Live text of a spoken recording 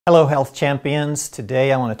Hello health champions.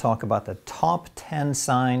 Today I want to talk about the top 10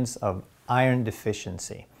 signs of iron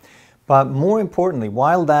deficiency. But more importantly,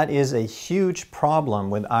 while that is a huge problem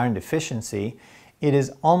with iron deficiency, it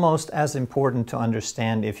is almost as important to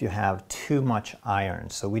understand if you have too much iron.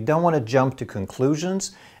 So we don't want to jump to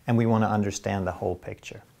conclusions, and we want to understand the whole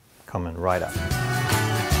picture. Coming right up.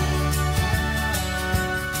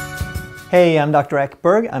 Hey, I'm Dr.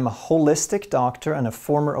 Ekberg. I'm a holistic doctor and a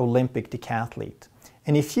former Olympic decathlete.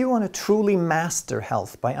 And if you want to truly master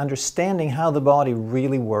health by understanding how the body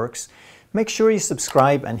really works, make sure you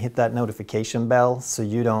subscribe and hit that notification bell so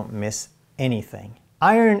you don't miss anything.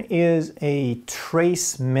 Iron is a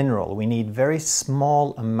trace mineral. We need very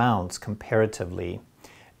small amounts comparatively.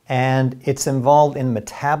 And it's involved in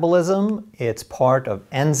metabolism. It's part of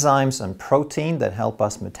enzymes and protein that help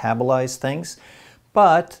us metabolize things.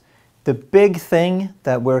 But the big thing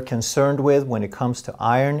that we're concerned with when it comes to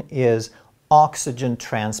iron is oxygen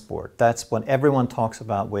transport. That's what everyone talks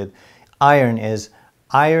about with iron, is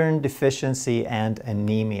iron deficiency and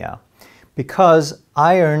anemia. Because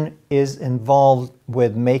iron is involved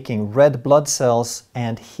with making red blood cells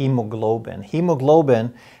and hemoglobin.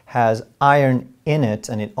 Hemoglobin has iron in it,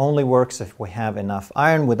 and it only works if we have enough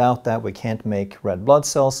iron. Without that, we can't make red blood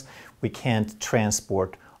cells. We can't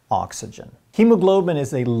transport oxygen. Hemoglobin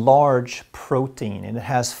is a large protein, and it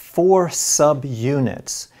has 4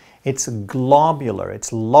 subunits. It's globular,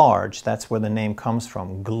 it's large, that's where the name comes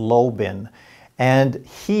from, globin. And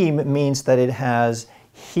heme means that it has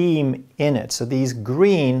heme in it. So these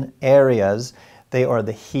green areas, they are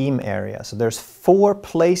the heme area. So there's 4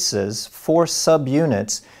 places, 4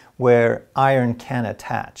 subunits where iron can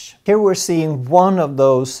attach. Here we're seeing one of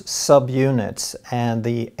those subunits, and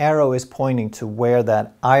the arrow is pointing to where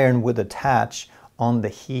that iron would attach on the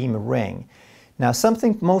heme ring. Now,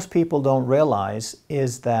 something most people don't realize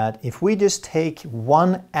is that if we just take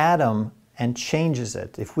one atom and changes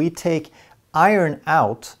it, if we take iron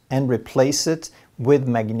out and replace it with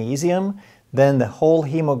magnesium, then the whole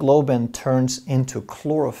hemoglobin turns into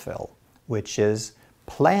chlorophyll, which is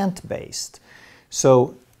plant-based.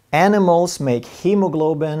 So animals make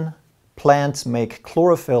hemoglobin, plants make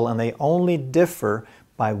chlorophyll, and they only differ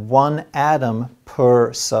by 1 atom per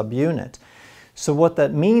subunit. So what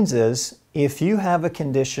that means is, if you have a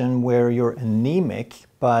condition where you're anemic,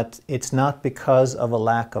 but it's not because of a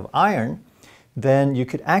lack of iron, then you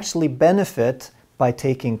could actually benefit by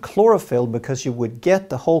taking chlorophyll, because you would get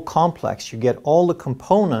the whole complex. You get all the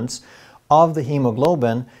components of the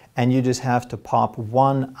hemoglobin, and you just have to pop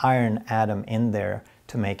 1 iron atom in there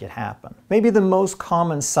to make it happen. Maybe the most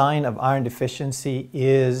common sign of iron deficiency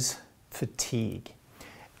is fatigue.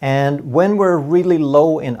 And when we're really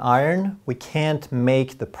low in iron, we can't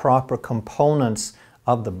make the proper components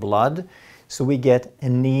of the blood, so we get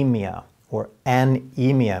anemia, or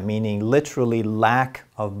anemia, meaning literally lack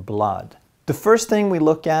of blood. The first thing we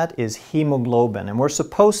look at is hemoglobin, and we're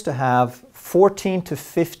supposed to have 14 to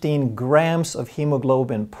 15 grams of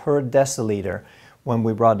hemoglobin per deciliter when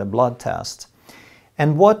we run a blood test.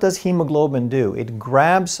 And what does hemoglobin do? It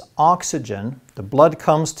grabs oxygen, the blood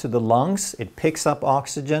comes to the lungs, it picks up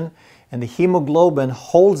oxygen, and the hemoglobin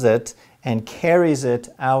holds it and carries it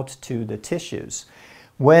out to the tissues.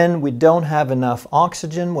 When we don't have enough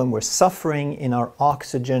oxygen, when we're suffering in our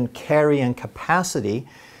oxygen carrying capacity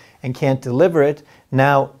and can't deliver it,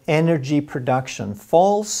 now energy production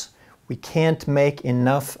falls. We can't make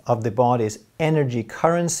enough of the body's energy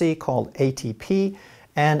currency called ATP,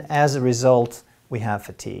 and as a result, we have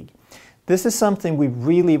fatigue. This is something we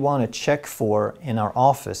really want to check for in our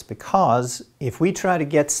office, because if we try to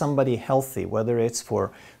get somebody healthy, whether it's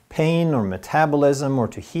for pain or metabolism or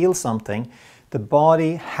to heal something, the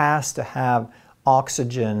body has to have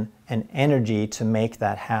oxygen and energy to make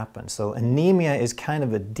that happen. So anemia is kind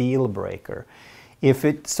of a deal breaker. If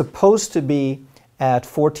it's supposed to be at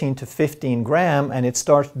 14 to 15 grams and it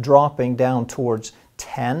starts dropping down towards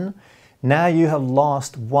 10, now you have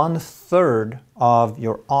lost 1/3 of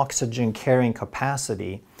your oxygen carrying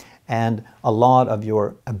capacity and a lot of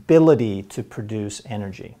your ability to produce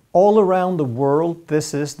energy. All around the world,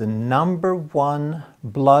 this is the #1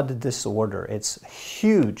 blood disorder. It's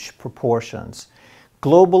huge proportions.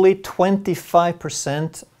 Globally,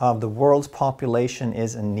 25% of the world's population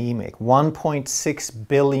is anemic, 1.6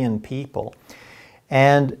 billion people.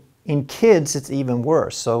 And in kids, it's even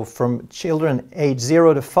worse. So from children age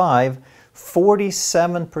 0 to 5,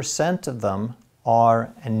 47% of them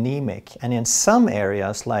are anemic. And in some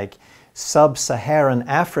areas like sub-Saharan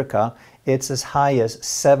Africa, it's as high as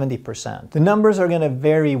 70%. The numbers are going to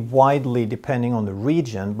vary widely depending on the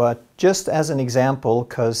region, but just as an example,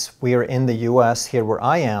 because we are in the US here where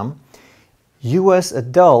I am, US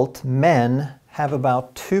adult men have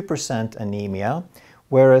about 2% anemia,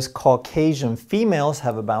 whereas Caucasian females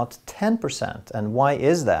have about 10%. And why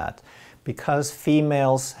is that? Because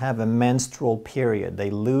females have a menstrual period.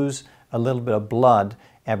 They lose a little bit of blood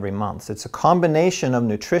every month. It's a combination of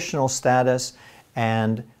nutritional status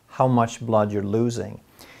and how much blood you're losing.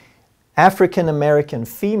 African American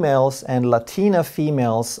females and Latina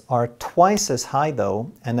females are twice as high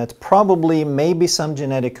though, and that's probably maybe some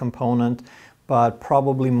genetic component, but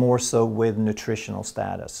probably more so with nutritional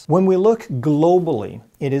status. When we look globally,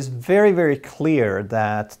 it is very, very clear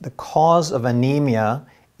that the cause of anemia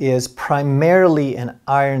is primarily an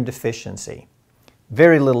iron deficiency.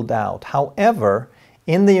 Very little doubt. However,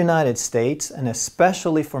 in the United States, and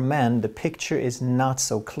especially for men, the picture is not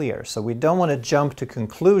so clear. So we don't want to jump to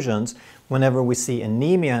conclusions whenever we see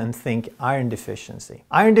anemia and think iron deficiency.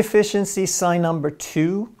 Iron deficiency sign number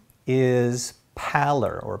 2 is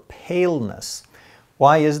pallor or paleness.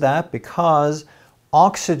 Why is that? Because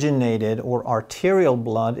oxygenated or arterial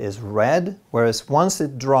blood is red, whereas once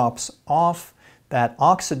it drops off that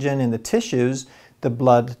oxygen in the tissues, the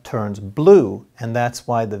blood turns blue, and that's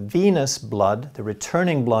why the venous blood, the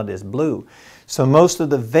returning blood, is blue. So most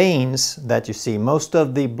of the veins that you see, most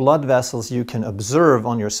of the blood vessels you can observe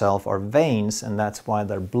on yourself are veins, and that's why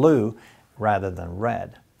they're blue rather than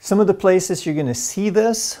red. Some of the places you're going to see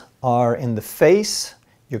this are in the face,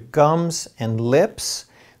 your gums and lips,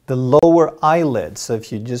 the lower eyelid. So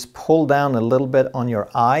if you just pull down a little bit on your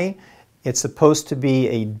eye, it's supposed to be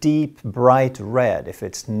a deep, bright red. If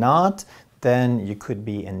it's not, then you could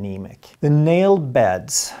be anemic. The nail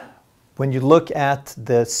beds, when you look at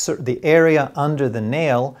the area under the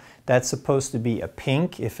nail, that's supposed to be a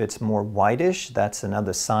pink. If it's more whitish, that's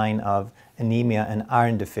another sign of anemia and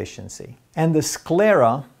iron deficiency. And the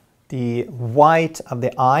sclera, the white of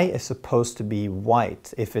the eye, is supposed to be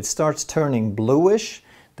white. If it starts turning bluish,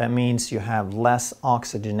 that means you have less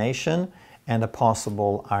oxygenation and a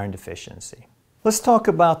possible iron deficiency. Let's talk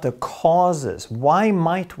about the causes. Why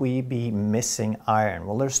might we be missing iron?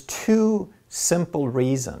 Well, there's 2 simple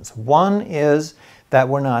reasons. One is that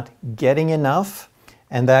we're not getting enough,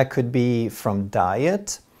 and that could be from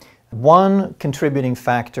diet. One contributing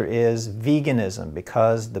factor is veganism,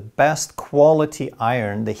 because the best quality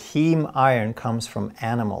iron, the heme iron, comes from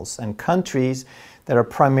animals. And countries that are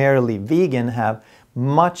primarily vegan have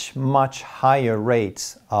much, much higher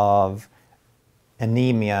rates of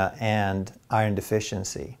anemia and iron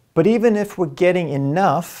deficiency. But even if we're getting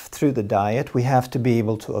enough through the diet, we have to be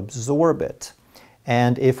able to absorb it.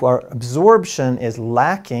 And if our absorption is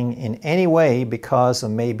lacking in any way because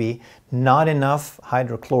of maybe not enough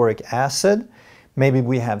hydrochloric acid, maybe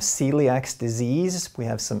we have celiac disease, we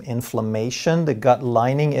have some inflammation, the gut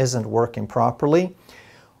lining isn't working properly,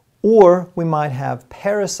 or we might have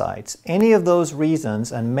parasites. Any of those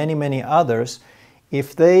reasons, and many, many others,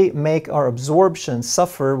 if they make our absorption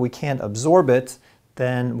suffer, we can't absorb it,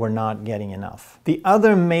 then we're not getting enough. The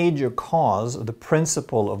other major cause, or the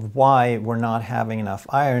principle of why we're not having enough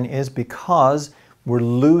iron, is because we're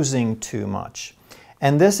losing too much.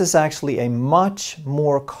 And this is actually a much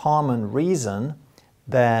more common reason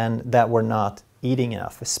than that we're not eating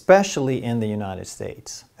enough, especially in the United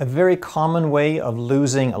States. A very common way of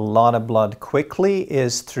losing a lot of blood quickly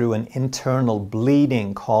is through an internal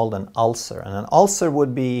bleeding called an ulcer. And an ulcer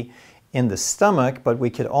would be in the stomach, but we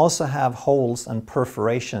could also have holes and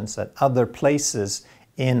perforations at other places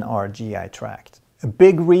in our GI tract. A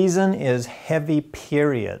big reason is heavy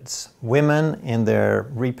periods. Women in their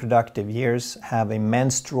reproductive years have a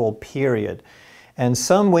menstrual period, and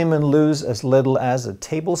some women lose as little as a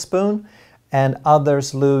tablespoon, and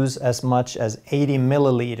others lose as much as 80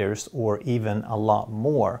 milliliters or even a lot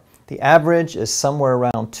more. The average is somewhere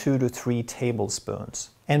around 2 to 3 tablespoons.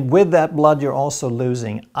 And with that blood, you're also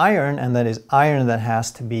losing iron, and that is iron that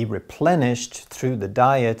has to be replenished through the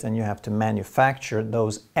diet, and you have to manufacture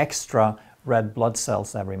those extra red blood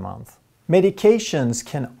cells every month. Medications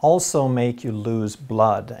can also make you lose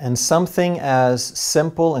blood, and something as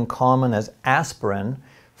simple and common as aspirin,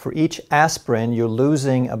 for each aspirin you're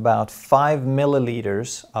losing about 5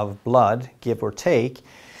 milliliters of blood, give or take.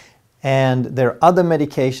 And there are other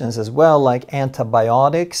medications as well, like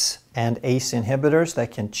antibiotics and ACE inhibitors, that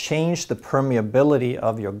can change the permeability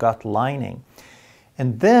of your gut lining.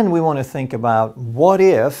 And then we want to think about, what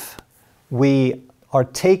if we are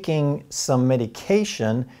taking some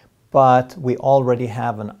medication but we already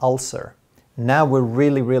have an ulcer? Now we're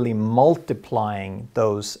really multiplying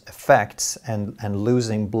those effects and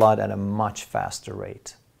losing blood at a much faster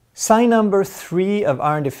rate. Sign number 3 of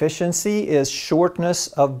iron deficiency is shortness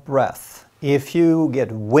of breath. If you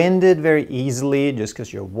get winded very easily just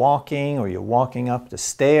because you're walking or you're walking up the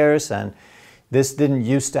stairs and this didn't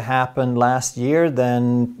used to happen last year,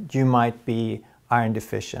 then you might be iron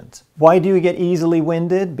deficient. Why do you get easily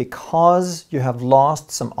winded? Because you have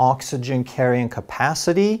lost some oxygen carrying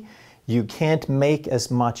capacity. You can't make as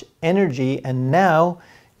much energy, and now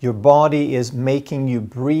your body is making you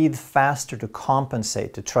breathe faster to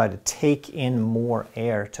compensate, to try to take in more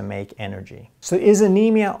air to make energy. So is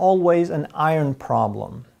anemia always an iron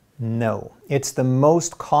problem? No. It's the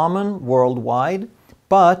most common worldwide,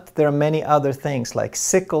 but there are many other things like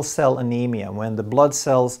sickle cell anemia, when the blood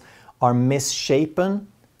cells are misshapen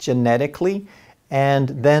genetically and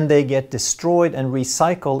then they get destroyed and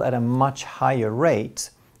recycled at a much higher rate.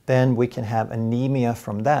 Then we can have anemia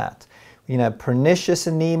from that. We can have pernicious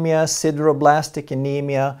anemia, sideroblastic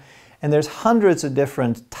anemia, and there's hundreds of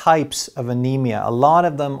different types of anemia. A lot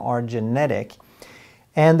of them are genetic.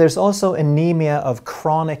 And there's also anemia of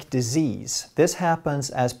chronic disease. This happens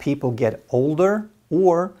as people get older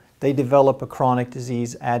or they develop a chronic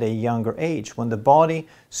disease at a younger age. When the body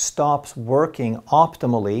stops working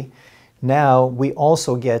optimally, now we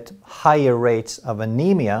also get higher rates of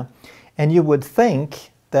anemia. And you would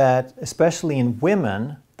think that, especially in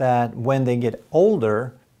women, that when they get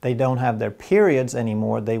older, they don't have their periods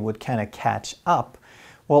anymore, they would kind of catch up.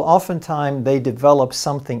 Well, oftentimes they develop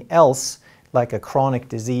something else, like a chronic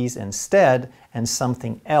disease instead, and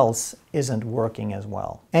something else isn't working as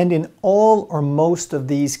well. And in all or most of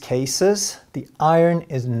these cases, the iron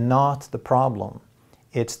is not the problem.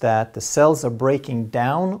 It's that the cells are breaking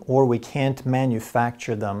down or we can't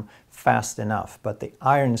manufacture them fast enough, but the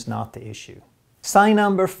iron's not the issue. Sign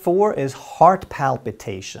number 4 is heart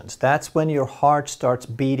palpitations. That's when your heart starts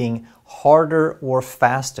beating harder or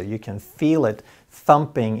faster. You can feel it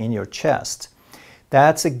thumping in your chest.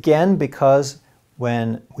 That's again because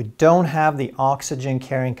when we don't have the oxygen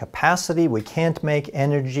carrying capacity, we can't make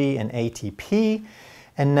energy and ATP,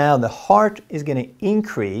 and now the heart is going to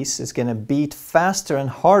increase, it's going to beat faster and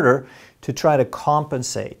harder to try to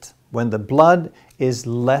compensate. When the blood is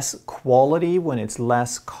less quality, when it's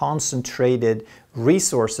less concentrated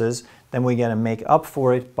resources, then we're going to make up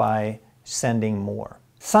for it by sending more.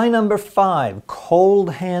 Sign number 5,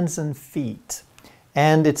 cold hands and feet.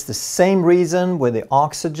 And it's the same reason with the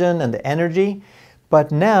oxygen and the energy, but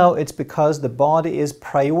now it's because the body is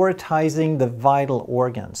prioritizing the vital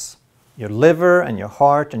organs. Your liver and your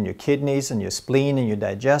heart and your kidneys and your spleen and your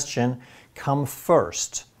digestion come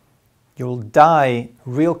first. You'll die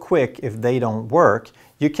real quick if they don't work.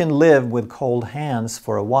 You can live with cold hands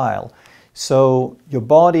for a while. So your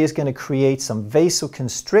body is going to create some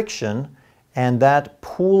vasoconstriction, and that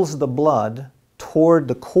pulls the blood toward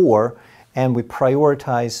the core, and we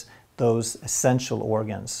prioritize those essential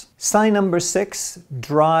organs. Sign number 6,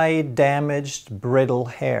 dry, damaged, brittle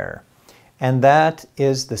hair. And that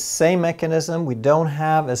is the same mechanism. We don't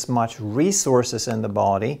have as much resources in the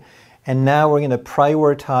body, and now we're going to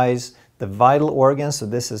prioritize the vital organs. So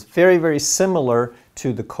this is very, very similar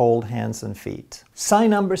to the cold hands and feet.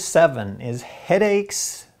 Sign number 7 is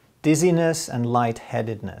headaches, dizziness, and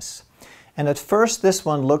lightheadedness. And at first this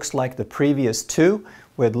one looks like the previous 2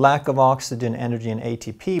 with lack of oxygen, energy, and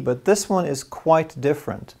ATP, but this one is quite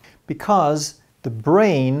different because the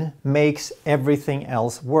brain makes everything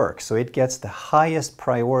else work, so it gets the highest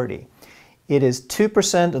priority. It is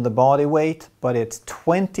 2% of the body weight, but it's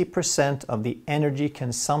 20% of the energy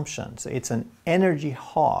consumption. So it's an energy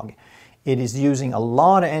hog. It is using a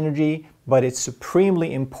lot of energy, but it's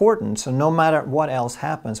supremely important. So no matter what else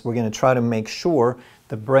happens, we're going to try to make sure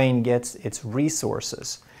the brain gets its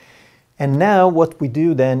resources. And now what we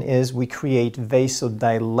do then is we create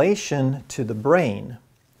vasodilation to the brain.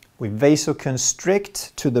 We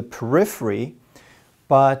vasoconstrict to the periphery,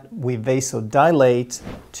 but we vasodilate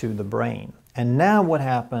to the brain. And now what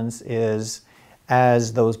happens is,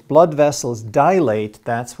 as those blood vessels dilate,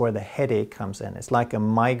 that's where the headache comes in. It's like a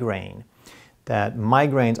migraine. That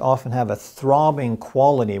migraines often have a throbbing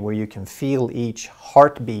quality where you can feel each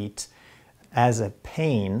heartbeat as a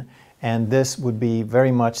pain, and this would be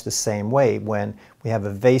very much the same way when we have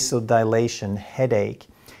a vasodilation headache.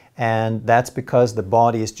 And that's because the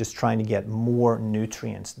body is just trying to get more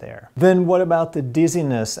nutrients there. Then what about the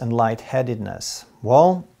dizziness and lightheadedness?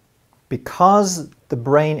 Well, because the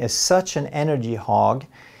brain is such an energy hog,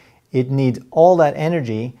 it needs all that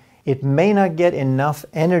energy. It may not get enough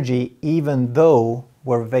energy even though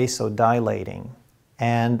we're vasodilating.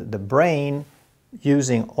 And the brain,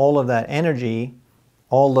 using all of that energy,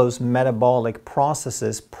 all those metabolic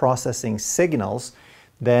processes, processing signals,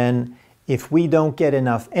 then if we don't get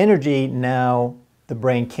enough energy, now the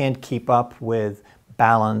brain can't keep up with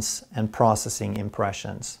balance and processing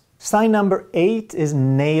impressions. Sign number 8 is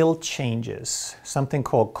nail changes, something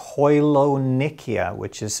called koilonychia,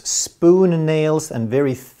 which is spoon nails and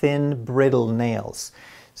very thin, brittle nails.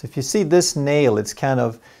 So if you see this nail, it's kind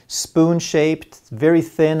of spoon-shaped, very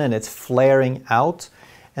thin, and it's flaring out.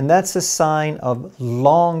 And that's a sign of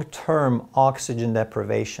long-term oxygen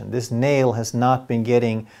deprivation. This nail has not been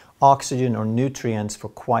getting oxygen or nutrients for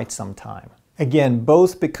quite some time. Again,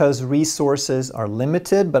 both because resources are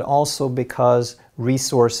limited, but also because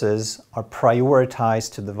resources are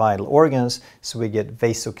prioritized to the vital organs, so we get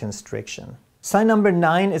vasoconstriction. Sign number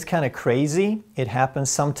 9 is kind of crazy. It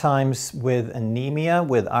happens sometimes with anemia,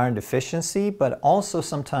 with iron deficiency, but also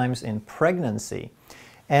sometimes in pregnancy.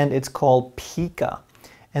 And it's called pica.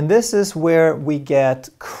 And this is where we get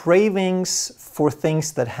cravings for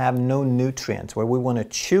things that have no nutrients, where we want to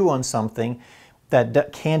chew on something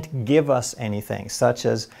that can't give us anything, such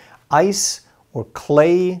as ice or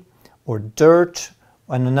clay or dirt,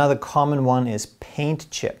 and another common one is paint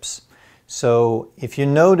chips. So if you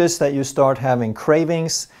notice that you start having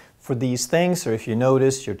cravings for these things, or if you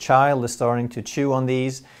notice your child is starting to chew on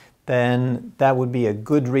these, then that would be a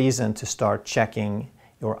good reason to start checking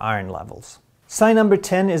your iron levels. Sign number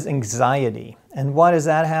 10 is anxiety. And why does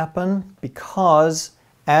that happen? Because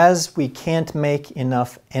as we can't make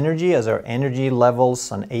enough energy, as our energy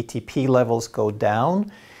levels and ATP levels go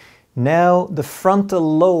down, now the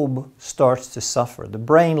frontal lobe starts to suffer. The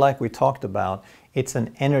brain, like we talked about, it's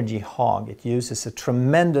an energy hog. It uses a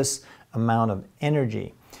tremendous amount of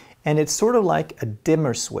energy. And it's sort of like a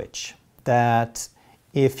dimmer switch, that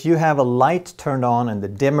if you have a light turned on and the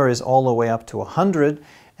dimmer is all the way up to 100,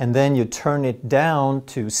 and then you turn it down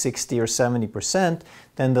to 60 or 70%,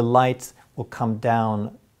 then the light will come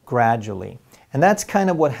down gradually. And that's kind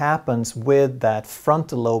of what happens with that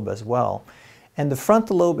frontal lobe as well. And the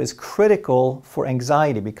frontal lobe is critical for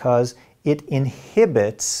anxiety because it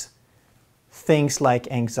inhibits things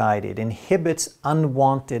like anxiety. It inhibits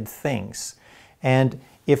unwanted things. And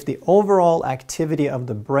if the overall activity of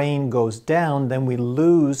the brain goes down, then we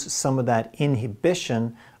lose some of that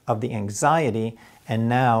inhibition of the anxiety, and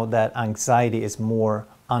now that anxiety is more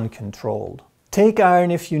uncontrolled. Take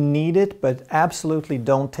iron if you need it, but absolutely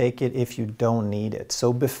don't take it if you don't need it.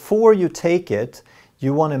 So before you take it,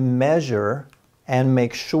 you want to measure and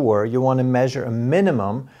make sure, you want to measure a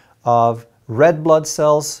minimum of red blood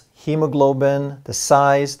cells, hemoglobin, the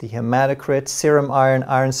size, the hematocrit, serum iron,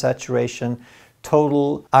 iron saturation,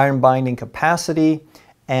 total iron binding capacity,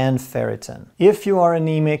 and ferritin. If you are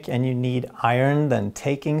anemic and you need iron, then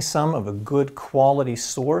taking some of a good quality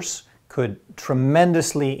source could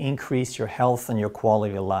tremendously increase your health and your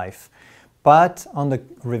quality of life. But on the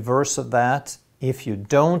reverse of that, if you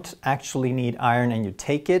don't actually need iron and you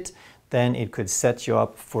take it, then it could set you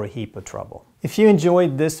up for a heap of trouble. If you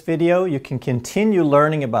enjoyed this video, you can continue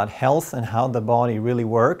learning about health and how the body really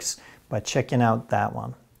works by checking out that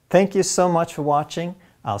one. Thank you so much for watching.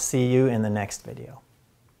 I'll see you in the next video.